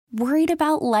Worried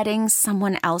about letting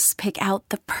someone else pick out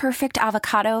the perfect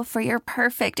avocado for your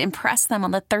perfect impress them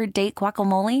on the third date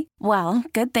guacamole? Well,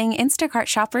 good thing Instacart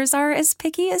shoppers are as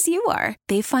picky as you are.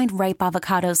 They find ripe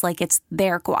avocados like it's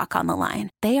their guac on the line.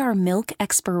 They are milk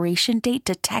expiration date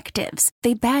detectives.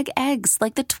 They bag eggs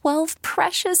like the 12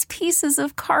 precious pieces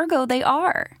of cargo they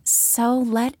are. So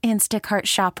let Instacart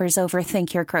shoppers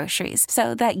overthink your groceries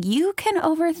so that you can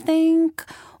overthink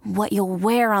what you'll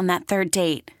wear on that third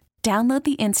date. Download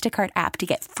the Instacart app to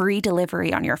get free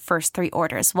delivery on your first 3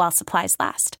 orders while supplies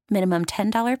last. Minimum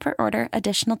 $10 per order.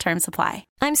 Additional terms apply.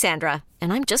 I'm Sandra,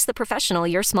 and I'm just the professional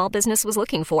your small business was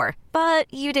looking for.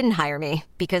 But you didn't hire me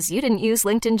because you didn't use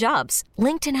LinkedIn Jobs.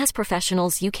 LinkedIn has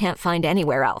professionals you can't find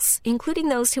anywhere else, including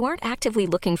those who aren't actively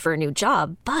looking for a new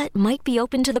job, but might be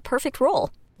open to the perfect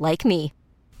role, like me.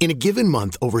 In a given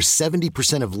month, over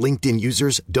 70% of LinkedIn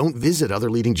users don't visit other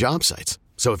leading job sites.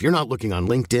 So if you're not looking on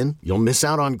LinkedIn, you'll miss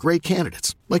out on great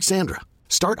candidates like Sandra.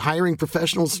 Start hiring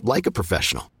professionals like a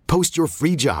professional. Post your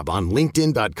free job on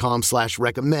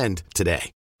linkedin.com/recommend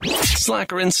today.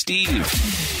 Slacker and Steve.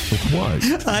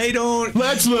 What? I don't.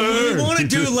 Let's learn. We want to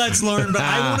do Let's Learn, but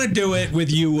I want to do it with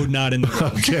you not in the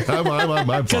room. Okay, I'm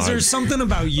fine. Because there's something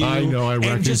about you. I know, I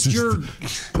reckon. And just your...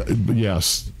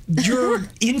 Yes. Your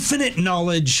infinite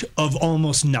knowledge of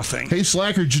almost nothing. Hey,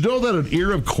 Slacker, did you know that an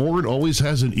ear of corn always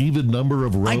has an even number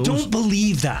of rows? I don't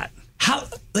believe that. How,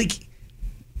 like...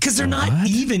 Because they're not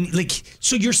even, like,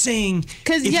 so you're saying...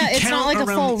 Because, yeah, it's not like a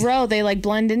full row. They, like,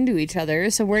 blend into each other.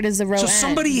 So where does the row end? So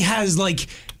somebody has, like,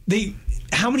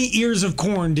 how many ears of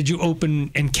corn did you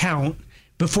open and count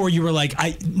before you were like,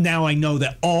 now I know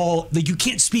that you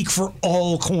can't speak for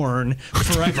all corn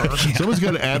forever. Someone's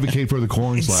got to advocate for the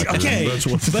corn, Slacker. Okay. That's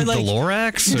what but the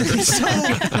Lorax? So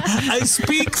I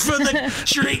speak for the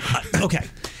tree. Okay.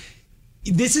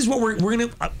 This is what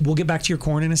we'll get back to your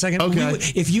corn in a second. Okay.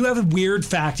 If you have a weird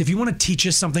fact, if you want to teach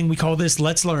us something, we call this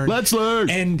Let's Learn. Let's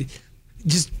Learn. And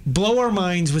just blow our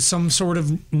minds with some sort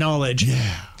of knowledge.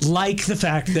 Yeah. Like the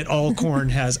fact that all corn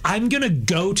has. I'm going to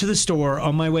go to the store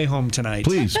on my way home tonight.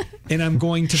 Please. And I'm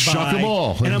going to buy. Shuck them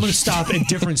all. And I'm going to stop at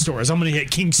different stores. I'm going to hit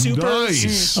King Soopers.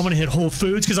 Nice. I'm going to hit Whole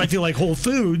Foods because I feel like Whole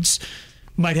Foods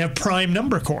might have prime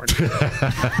number corn. You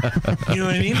know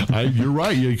what I mean? You're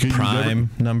right.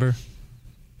 Prime number?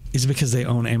 Is it because they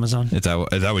own Amazon? Is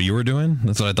that what you were doing?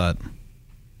 That's what I thought.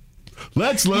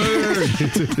 Let's learn.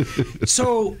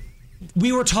 So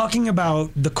we were talking about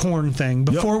the corn thing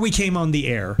before we came on the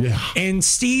air. Yeah. And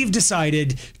Steve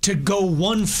decided to go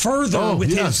one further with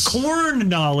his corn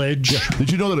knowledge. Yeah.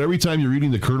 Did you know that every time you're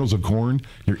eating the kernels of corn,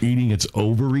 you're eating its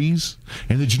ovaries?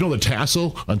 And did you know the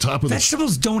tassel on top of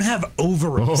vegetables don't have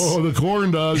ovaries? Oh, the corn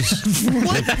does.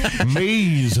 What?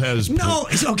 Maize has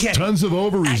tons of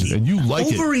ovaries, and you like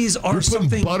ovaries it. are you're putting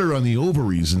something. Butter on the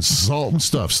ovaries and salt and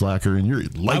stuff, Slacker, and you're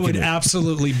liking it. I would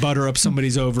absolutely butter up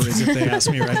somebody's ovaries if they asked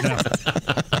me right now.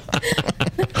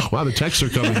 Wow, the texts are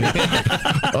coming in.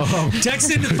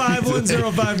 Text into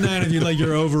 51059 if you like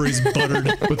your ovaries buttered.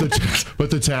 But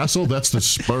the tassel, that's the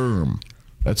sperm.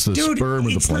 That's the sperm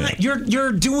of the plant.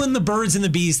 You're doing the birds and the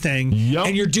bees thing,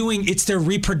 and it's their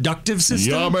reproductive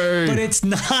system, Yummy. but it's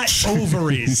not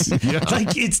ovaries. Yeah.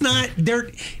 Like it's not.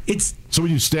 It's. So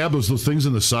when you stab those things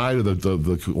in the side of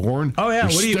the corn, oh yeah,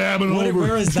 you're stabbing over.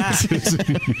 Where is that?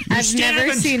 I've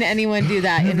never seen anyone do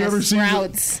that in never a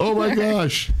Sprouts. Oh my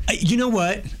gosh! You know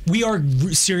what? We are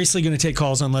seriously going to take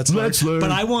calls on Let's Learn.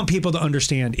 But I want people to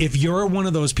understand: if you're one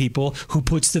of those people who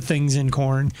puts the things in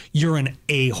corn, you're an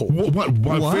a-hole.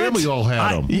 What? My family all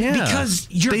had them. Yeah, because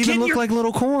they even look like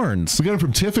little corns. We got them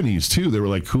from Tiffany's too. They were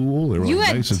like cool. They were You like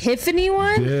had nice. Tiffany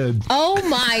one? Did. Oh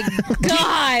my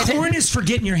God! Corn is for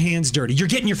getting your hands dirty. You're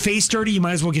getting your face dirty. You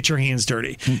might as well get your hands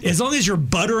dirty. As long as you're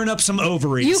buttering up some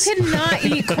ovaries. You cannot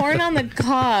eat corn on the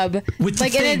cob with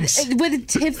with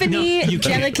Tiffany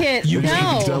delicate.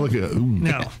 Delicate.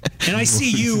 No. And I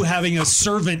see you having a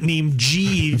servant named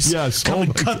Jeeves come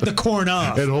and cut the corn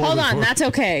off. Hold on, that's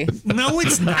okay. No,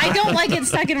 it's not. I don't like it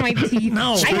stuck in my teeth.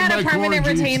 No. I had a permanent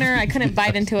retainer. I couldn't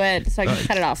bite into it, so I could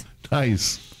cut it off.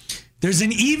 Nice. There's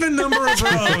an even number of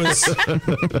rows.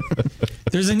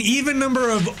 There's an even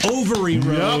number of ovary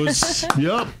rows.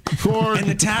 Yep. Corn. And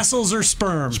the tassels are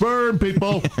sperm. Sperm,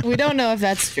 people. We don't know if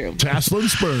that's true. Tassel and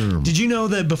sperm. Did you know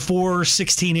that before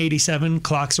 1687,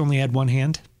 clocks only had one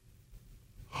hand?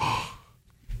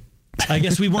 I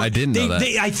guess we want. I didn't know that.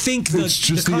 I think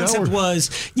the concept was,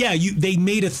 they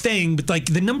made a thing, but like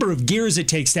the number of gears it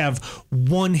takes to have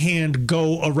one hand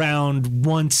go around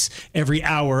once every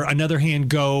hour, another hand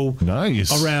go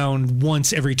around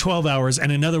once every 12 hours,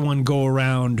 and another one go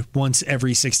around once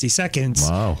every 60 seconds.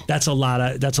 Wow, that's a lot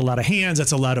of hands.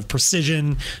 That's a lot of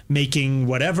precision making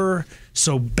whatever.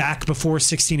 So back before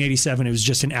 1687, it was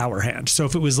just an hour hand. So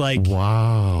if it was like,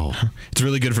 wow, it's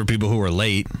really good for people who are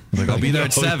late. Like, I'll be there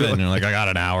at 7. And you're like, I got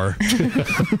an hour.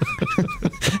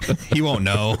 He won't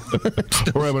know.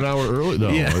 Or I'm an hour early. No.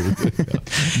 Yeah.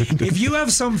 If you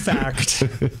have some fact,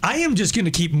 I am just going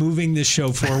to keep moving this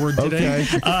show forward today.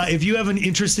 Okay. If you have an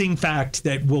interesting fact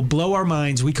that will blow our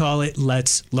minds, we call it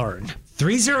Let's Learn.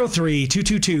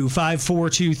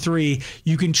 303-222-5423.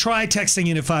 You can try texting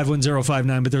in at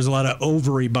 51059, but there's a lot of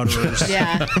ovary butterers.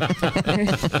 Yeah.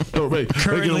 Currently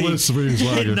making a list for you,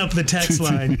 Slacker. hitting up the text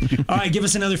line. All right, give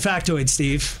us another factoid,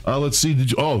 Steve. Let's see.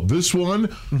 This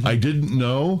one I didn't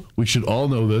know. We should all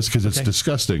know this because it's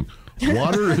disgusting.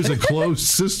 Water is a closed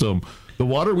system. The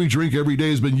water we drink every day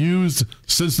has been used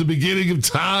since the beginning of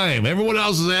time. Everyone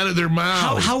else has added their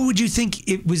mouths. How would you think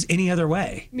it was any other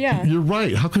way? Yeah. You're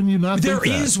right. How can you not think that?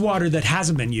 There is water that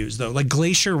hasn't been used, though, like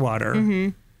glacier water. Mm-hmm.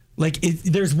 Like,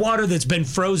 there's water that's been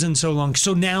frozen so long.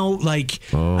 So now, like,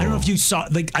 I don't know if you saw,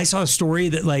 like, I saw a story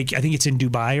that, like, I think it's in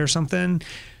Dubai or something.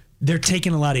 They're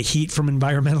taking a lot of heat from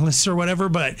environmentalists or whatever,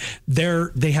 but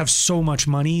they have so much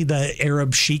money, the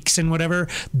Arab sheiks and whatever,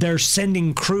 they're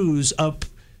sending crews up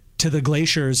to the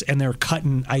glaciers and they're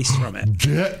cutting ice from it.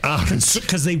 Get out.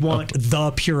 Because they want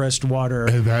the purest water.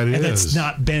 And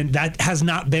that has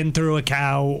not been through a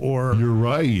cow or. You're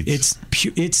right. It's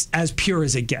as pure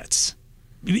as it gets.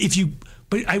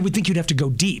 But I would think you'd have to go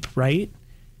deep, right?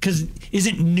 Because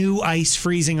isn't new ice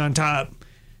freezing on top?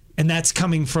 And that's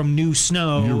coming from new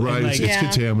snow. You're right. Like, it's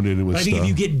contaminated with I think stuff. if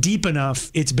you get deep enough,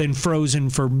 it's been frozen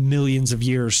for millions of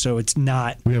years, so it's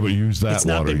not. We haven't used that It's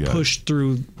not water been yet. pushed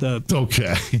through the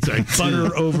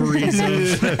butter ovaries.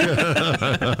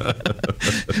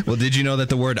 Well, did you know that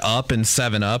the word up in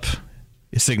 7-Up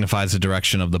signifies the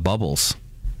direction of the bubbles?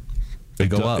 They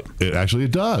go up.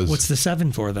 It does. What's the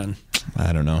 7 for then?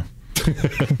 I don't know.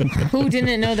 Who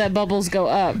didn't know that bubbles go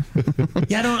up?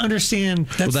 Yeah, I don't understand.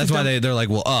 That's why they're like,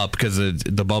 well, up, because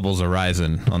the bubbles are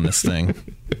rising on this thing.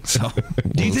 So,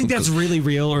 do you think that's really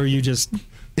real, or are you just?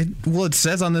 It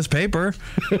says on this paper.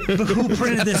 But who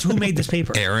printed this? Who made this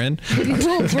paper? Aaron.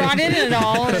 Who brought in it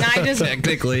all? And I just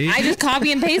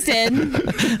copy and pasted.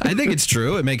 I think it's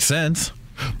true. It makes sense.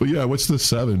 But yeah, what's the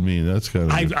 7 mean? That's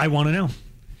kind of. I want to know.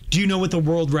 Do you know what the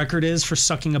world record is for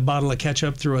sucking a bottle of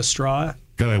ketchup through a straw?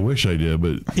 God, I wish I did,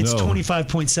 but it's no.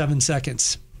 25.7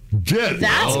 seconds. That's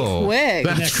quick.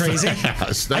 Isn't that crazy?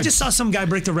 I just saw some guy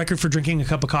break the record for drinking a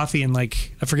cup of coffee in,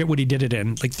 like, I forget what he did it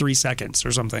in, like 3 seconds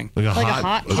or something. Like a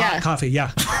hot coffee,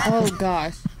 yeah. Oh,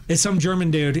 gosh. It's some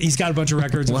German dude. He's got a bunch of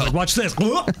records. Well, like, watch this.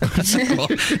 Well,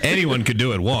 anyone could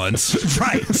do it once.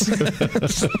 Right.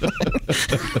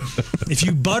 If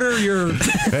you butter your...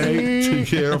 Hey, be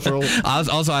careful.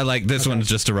 I like this one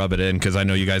just to rub it in because I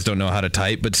know you guys don't know how to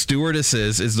type, but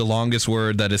stewardesses is the longest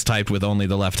word that is typed with only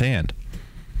the left hand.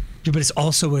 Yeah, but it's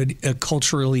also a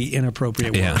culturally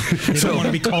inappropriate word. Yeah. They don't want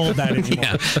to be called that anymore.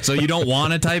 Yeah. So you don't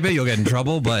want to type it, you'll get in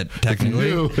trouble, but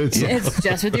technically... It's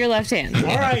just with your left hand.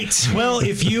 All right. Well,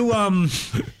 if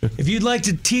you'd like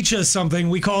to teach us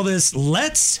something, we call this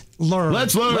Let's Learn.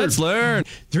 Let's learn. Let's learn.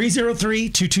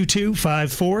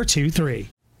 303-222-5423.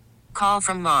 Call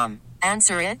from mom.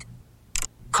 Answer it.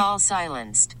 Call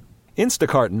silenced.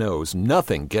 Instacart knows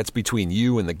nothing gets between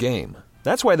you and the game.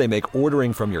 That's why they make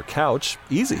ordering from your couch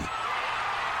easy.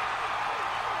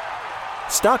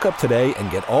 Stock up today and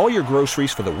get all your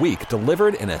groceries for the week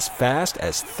delivered in as fast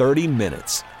as 30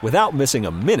 minutes without missing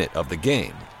a minute of the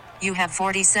game. You have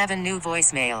 47 new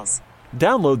voicemails.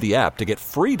 Download the app to get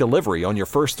free delivery on your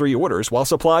first 3 orders while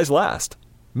supplies last.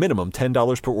 Minimum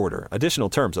 $10 per order. Additional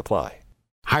terms apply.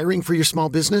 Hiring for your small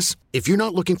business? If you're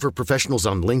not looking for professionals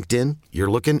on LinkedIn, you're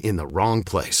looking in the wrong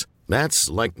place. That's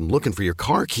like looking for your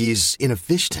car keys in a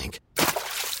fish tank.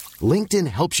 LinkedIn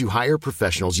helps you hire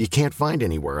professionals you can't find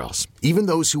anywhere else, even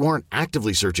those who aren't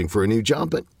actively searching for a new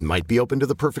job but might be open to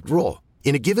the perfect role.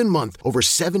 In a given month, over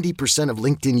 70% of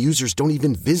LinkedIn users don't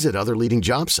even visit other leading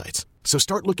job sites. So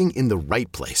start looking in the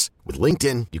right place. With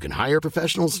LinkedIn, you can hire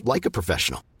professionals like a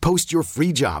professional. Post your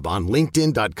free job on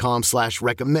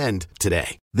linkedin.com/recommend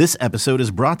today. This episode is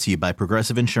brought to you by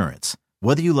Progressive Insurance.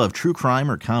 Whether you love true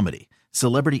crime or comedy,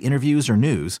 celebrity interviews or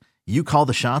news, you call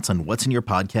the shots on what's in your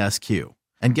podcast queue.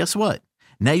 And guess what?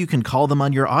 Now you can call them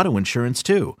on your auto insurance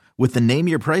too with the Name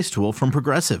Your Price tool from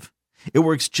Progressive. It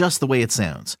works just the way it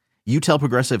sounds. You tell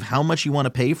Progressive how much you want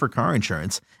to pay for car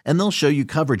insurance, and they'll show you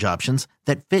coverage options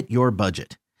that fit your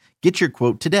budget. Get your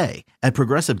quote today at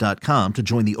Progressive.com to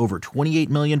join the over 28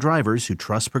 million drivers who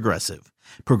trust Progressive.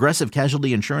 Progressive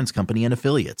Casualty Insurance Company and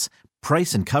Affiliates.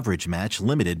 Price and coverage match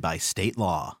limited by state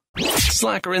law.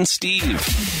 Slacker and Steve.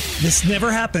 This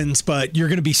never happens, but you're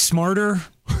going to be smarter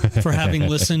for having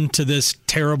listened to this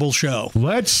terrible show.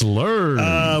 Let's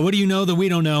learn. What do you know that we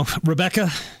don't know? Rebecca?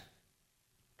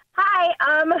 Hi.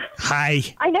 Hi.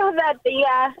 I know that the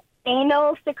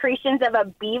anal secretions of a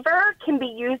beaver can be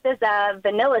used as a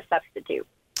vanilla substitute.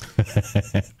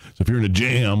 So if you're in a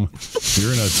jam, if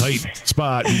you're in a tight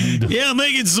spot, you need to... Yeah,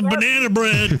 making some banana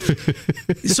bread.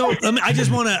 So I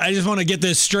just want to get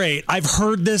this straight. I've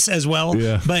heard this as well,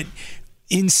 but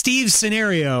in Steve's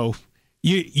scenario,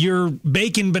 you're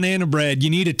baking banana bread. You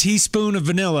need a teaspoon of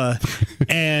vanilla,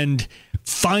 and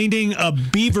finding a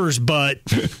beaver's butt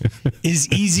is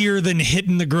easier than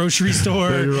hitting the grocery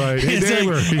store. You're right. Hey,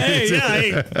 neighbor.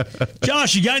 Hey,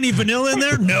 Josh, you got any vanilla in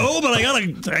there? No, but I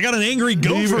got an angry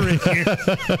gopher in here.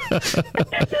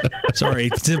 Sorry,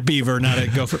 it's a beaver, not a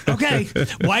gopher. Okay,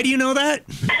 why do you know that?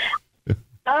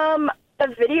 A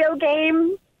video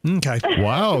game. Okay.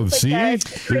 Wow. See? Yeah,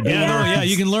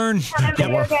 you can learn. A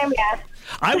video game, yeah.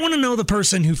 I want to know the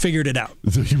person who figured it out.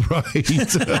 Right.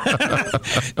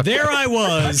 There I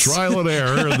was. Trial and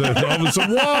error. And then all of a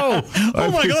sudden, whoa.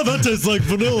 Oh my God, that tastes like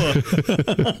vanilla.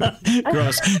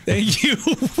 Gross. Thank you.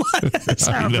 What has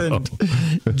happened?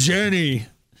 Jenny.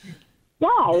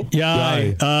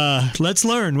 Yeah. Let's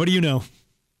learn. What do you know?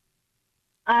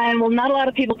 Well, not a lot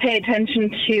of people pay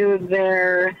attention to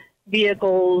their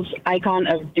vehicle's icon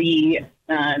of the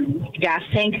gas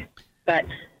tank, but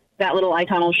that little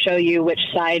icon will show you which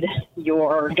side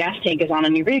your gas tank is on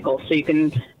in your vehicle, so you can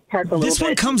park a little bit. This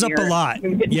one comes up a lot.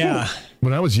 Yeah.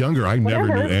 When I was younger, I never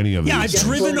knew any of these. Yeah, I've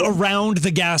driven around the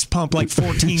gas pump like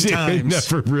 14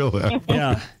 times. Never realized.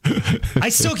 Yeah. I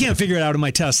still can't figure it out in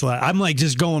my Tesla. I'm like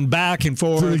just going back and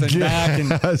forth and back. And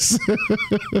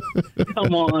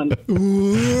come on.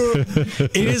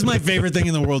 It is my favorite thing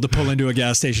in the world to pull into a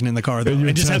gas station in the car, though,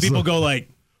 and just have people go like,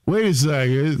 wait a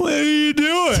second. What are you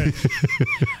doing?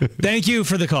 Thank you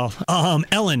for the call.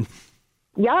 Ellen.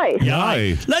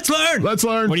 Yay. Let's learn. Let's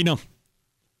learn. What do you know?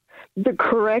 The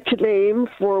correct name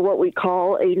for what we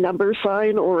call a number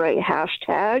sign or a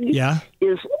hashtag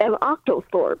is an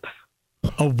octothorpe.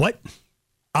 A what?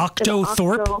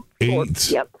 Octothorpe?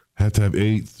 8. Yep. Have to have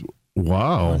 8.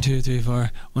 Wow. 1, 2, 3,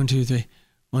 4. 1, 2, 3.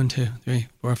 1, 2, 3,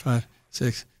 4, 5,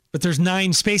 6. But there's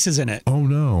 9 spaces in it. Oh,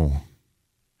 no.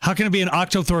 How can it be an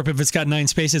octothorpe if it's got 9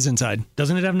 spaces inside?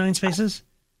 Doesn't it have 9 spaces?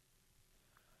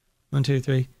 1, 2,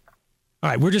 3. All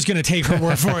right, we're just going to take her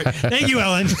word for it. Thank you,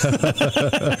 Ellen.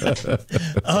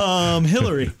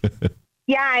 Hillary.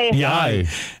 Yay.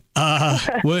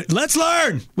 Let's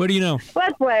learn. What do you know?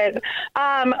 Let's learn.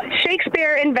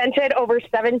 Shakespeare invented over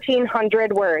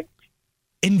 1,700 words.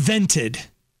 Invented.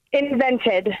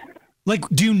 Like,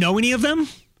 do you know any of them?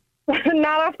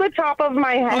 Not off the top of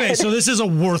my head. Okay, so this is a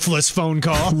worthless phone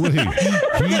call. Wait,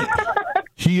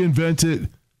 he invented...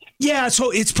 Yeah,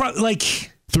 so it's probably like...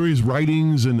 Through his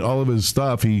writings and all of his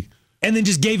stuff, and then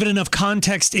just gave it enough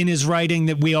context in his writing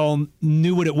that we all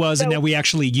knew what it was, and now we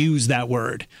actually use that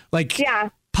word. Like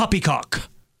poppycock.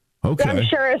 Okay. I'm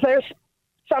sure there's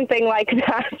something like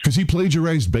that. Because he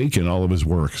plagiarized Bacon, all of his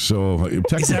work. So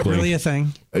technically... Is that really a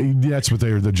thing? That's what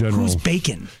they're the general... Who's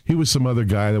Bacon? He was some other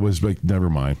guy that was like, never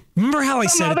mind. Remember how I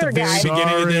said at the very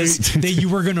beginning of this that you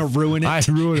were going to ruin it? I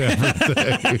ruined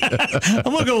everything.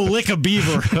 I'm going to go lick a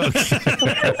beaver.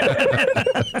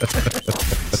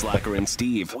 Slacker and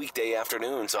Steve, weekday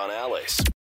afternoons on Alice.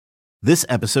 This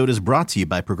episode is brought to you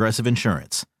by Progressive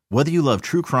Insurance. Whether you love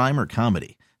true crime or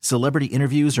comedy, celebrity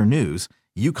interviews or news,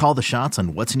 you call the shots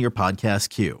on what's in your podcast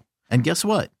queue. And guess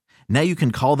what? Now you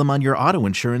can call them on your auto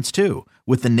insurance too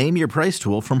with the Name Your Price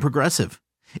tool from Progressive.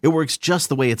 It works just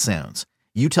the way it sounds.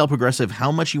 You tell Progressive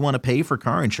how much you want to pay for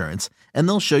car insurance, and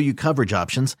they'll show you coverage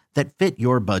options that fit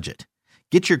your budget.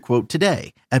 Get your quote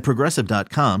today at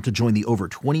Progressive.com to join the over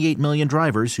 28 million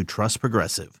drivers who trust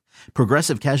Progressive.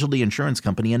 Progressive Casualty Insurance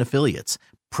Company and Affiliates.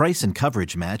 Price and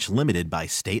coverage match limited by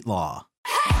state law.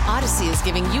 Odyssey is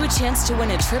giving you a chance to win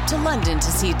a trip to London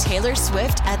to see Taylor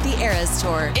Swift at the Eras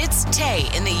Tour. It's Tay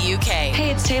in the UK.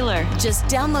 Hey, it's Taylor. Just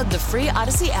download the free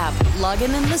Odyssey app, log in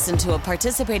and listen to a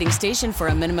participating station for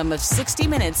a minimum of 60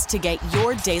 minutes to get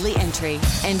your daily entry.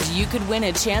 And you could win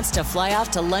a chance to fly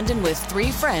off to London with 3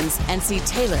 friends and see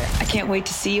Taylor. I can't wait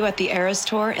to see you at the Eras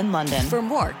Tour in London. For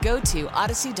more, go to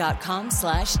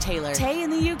odyssey.com/Taylor. Tay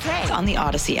in the UK. It's on the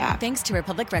Odyssey app. Thanks to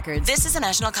Republic Records. This is a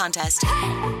national contest.